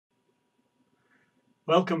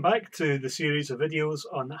Welcome back to the series of videos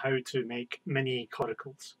on how to make mini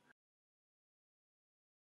coracles.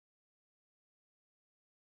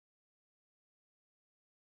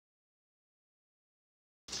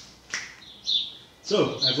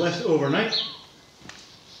 So I've left it overnight.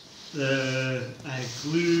 The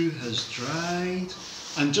glue has dried,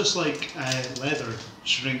 and just like leather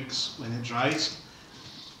shrinks when it dries,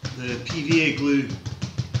 the PVA glue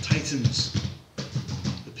tightens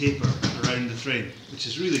the paper around the frame, which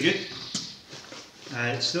is really good.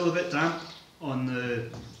 It's still a bit damp on the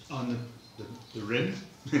rim,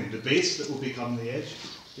 the base that will become the edge,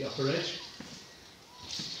 the upper edge.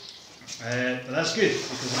 But that's good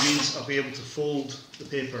because it means I'll be able to fold the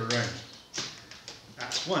paper around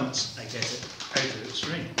at once I get it out of its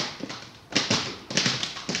frame.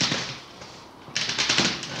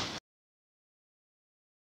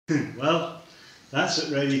 Well, that's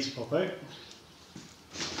it ready to pop out.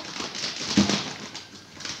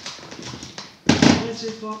 Let's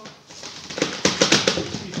see, pop.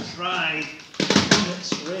 We've tried in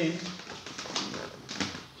its frame.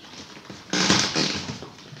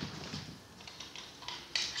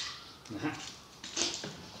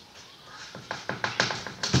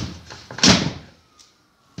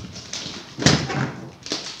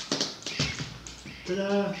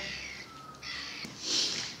 Ta-da!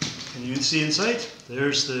 Can you see inside?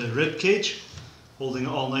 There's the rib cage, holding it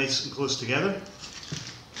all nice and close together,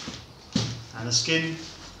 and a skin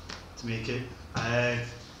to make it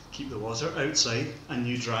keep the water outside and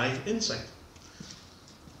you dry inside.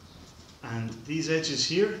 And these edges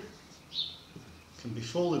here can be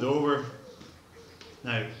folded over.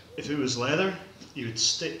 Now, if it was leather, you would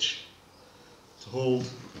stitch to hold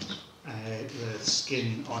the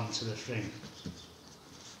skin onto the frame.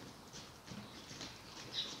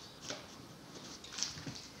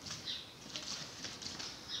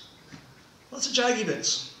 Lots of jaggy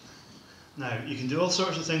bits. Now, you can do all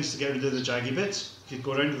sorts of things to get rid of the jaggy bits. You could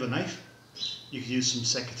go around with a knife, you could use some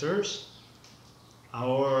secateurs,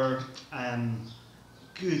 or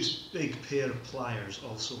good big pair of pliers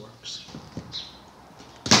also works.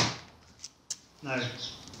 Now,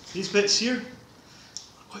 these bits here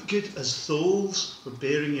are quite good as tholes for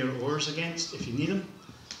bearing your oars against if you need them,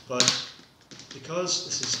 but because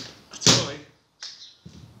this is a toy,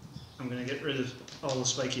 I'm going to get rid of all the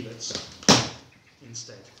spiky bits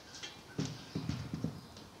instead.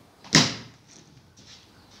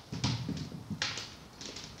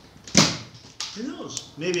 Who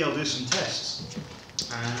knows? Maybe I'll do some tests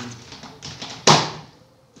and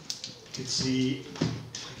you could see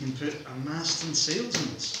if I can put a mast and sails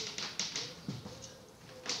in this.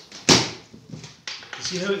 You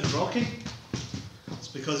see how it's rocking? It's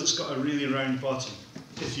because it's got a really round bottom.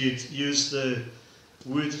 If you'd use the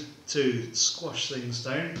wood to squash things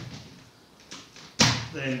down,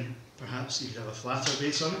 then perhaps you could have a flatter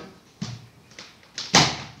base on it.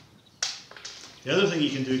 The other thing you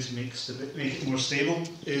can do to make it more stable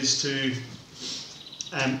is to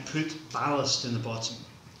put ballast in the bottom.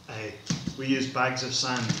 We use bags of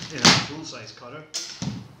sand in a full-size cutter,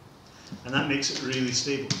 and that makes it really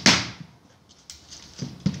stable.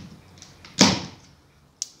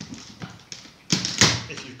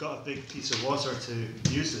 If you've got a big piece of water to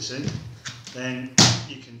use this in, then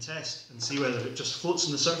you can test and see whether it just floats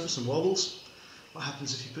on the surface and wobbles. What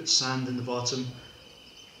happens if you put sand in the bottom?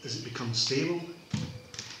 Does it become stable?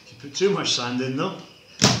 If you put too much sand in though,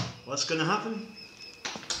 what's going to happen?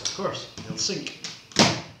 Of course, it'll sink.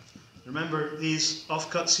 Remember these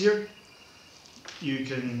offcuts here? You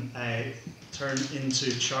can turn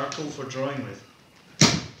into charcoal for drawing with.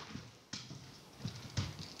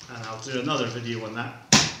 And I'll do another video on that.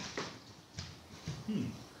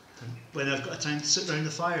 When I've got time to sit around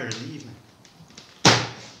the fire in the evening.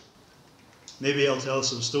 Maybe I'll tell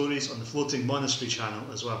some stories on the Floating Monastery channel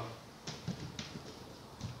as well.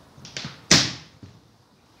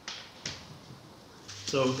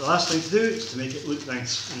 So the last thing to do is to make it look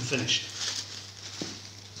nice and finished.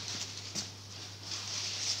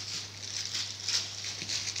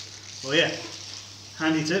 Well, yeah,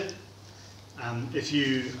 handy tip. If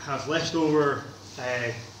you have leftover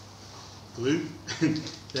glue,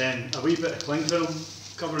 then a wee bit of cling film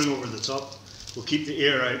covering over the top will keep the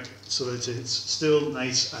air out so that it's still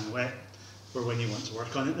nice and wet for when you want to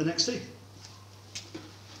work on it the next day.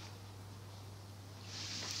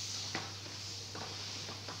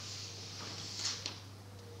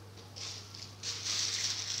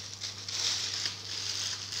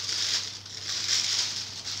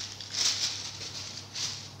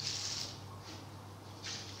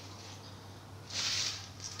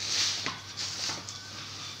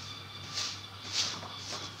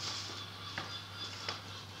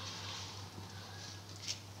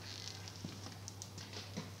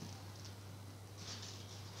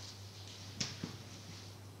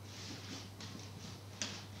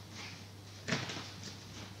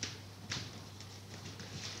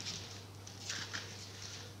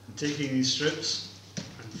 taking these strips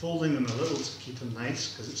and folding them a little to keep them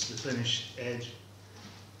nice because it's the finished edge,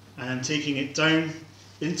 and I'm taking it down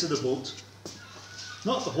into the boat,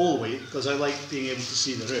 not the whole way because I like being able to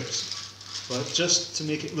see the ribs, but just to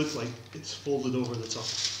make it look like it's folded over the top.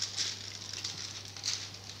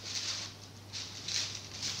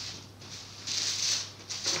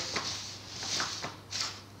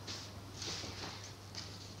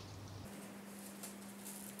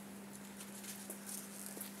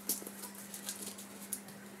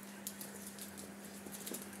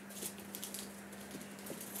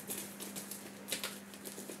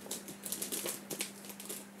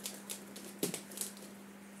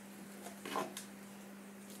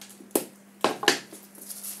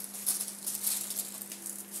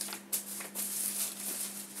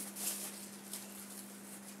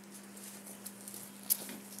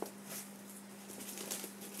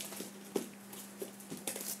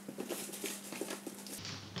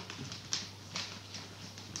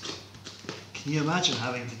 Can you imagine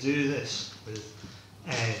having to do this with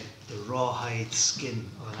the rawhide skin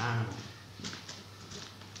of an animal?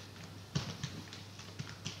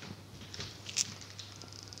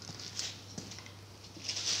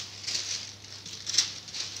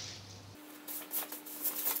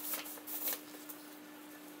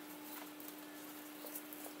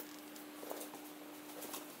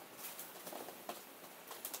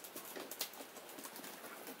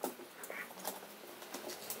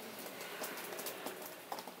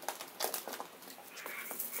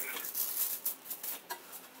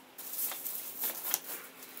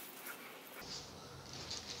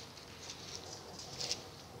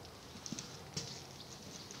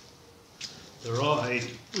 The rawhide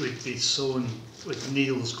would be sewn with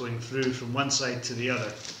needles going through from one side to the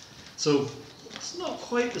other. So it's not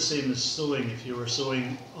quite the same as sewing if you were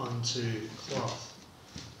sewing onto cloth.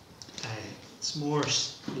 It's more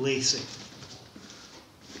lacing.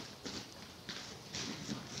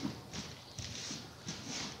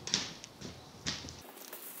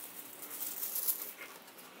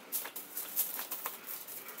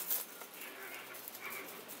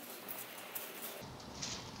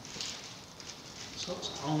 So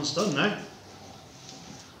it's almost done now.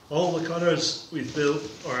 All the curraghs we've built,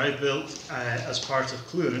 or I've built as part of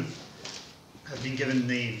Curragh, have been given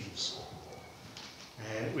names.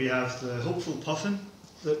 We have the Hopeful Puffin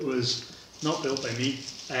that was not built by me,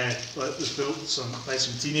 but it was built by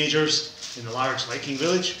some teenagers in a large Viking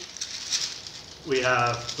village. We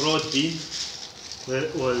have Broad Bean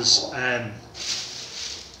that was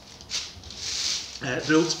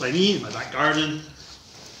built by me in my back garden.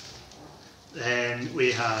 Then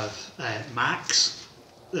we have Max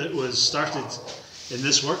that was started in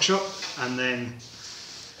this workshop and then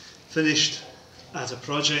finished as a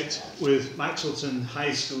project with Maxwellton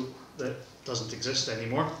High School that doesn't exist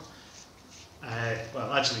anymore.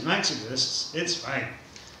 Well, actually Max exists, it's fine,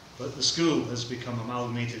 but the school has become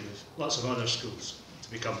amalgamated with lots of other schools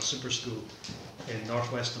to become a super school in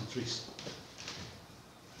northwest Dumfries.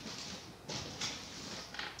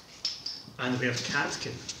 And we have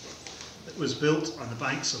Catkin. It was built on the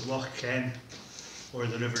banks of Loch Ken or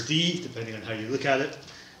the River Dee, depending on how you look at it,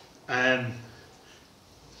 out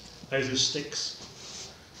of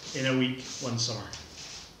sticks in a week one summer.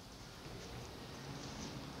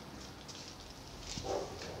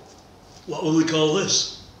 What will we call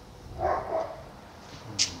this?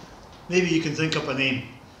 Maybe you can think up a name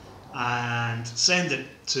and send it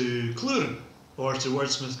to Curragh or to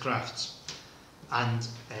Wordsmith Crafts, and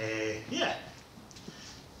yeah,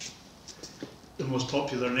 the most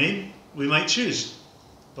popular name we might choose,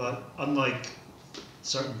 but unlike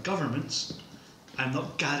certain governments, I'm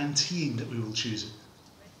not guaranteeing that we will choose it.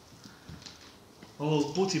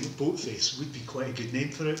 Although Boaty McBoatface would be quite a good name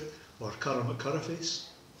for it, or Curragh McCurragface.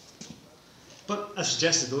 But I've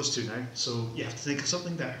suggested those two now, so you have to think of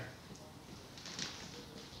something better.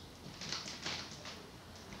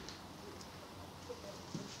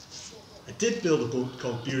 I did build a boat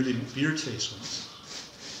called Beardy McBeardface once.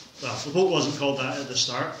 Well, the boat wasn't called that at the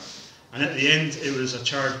start, and at the end it was a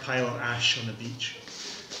charred pile of ash on the beach.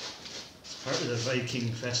 It's part of the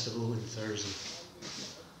Viking festival in Thursday.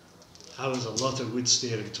 That was a lot of wood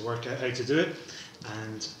staring to work out how to do it,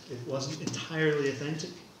 and it wasn't entirely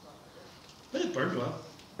authentic, but it burned well.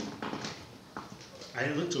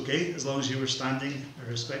 And it looked okay as long as you were standing a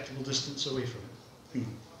respectable distance away from it.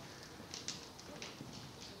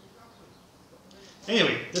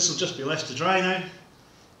 Anyway, this will just be left to dry now,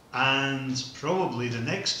 and probably the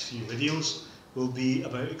next few videos will be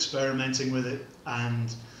about experimenting with it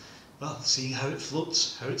and, well, seeing how it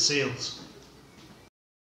floats, how it sails.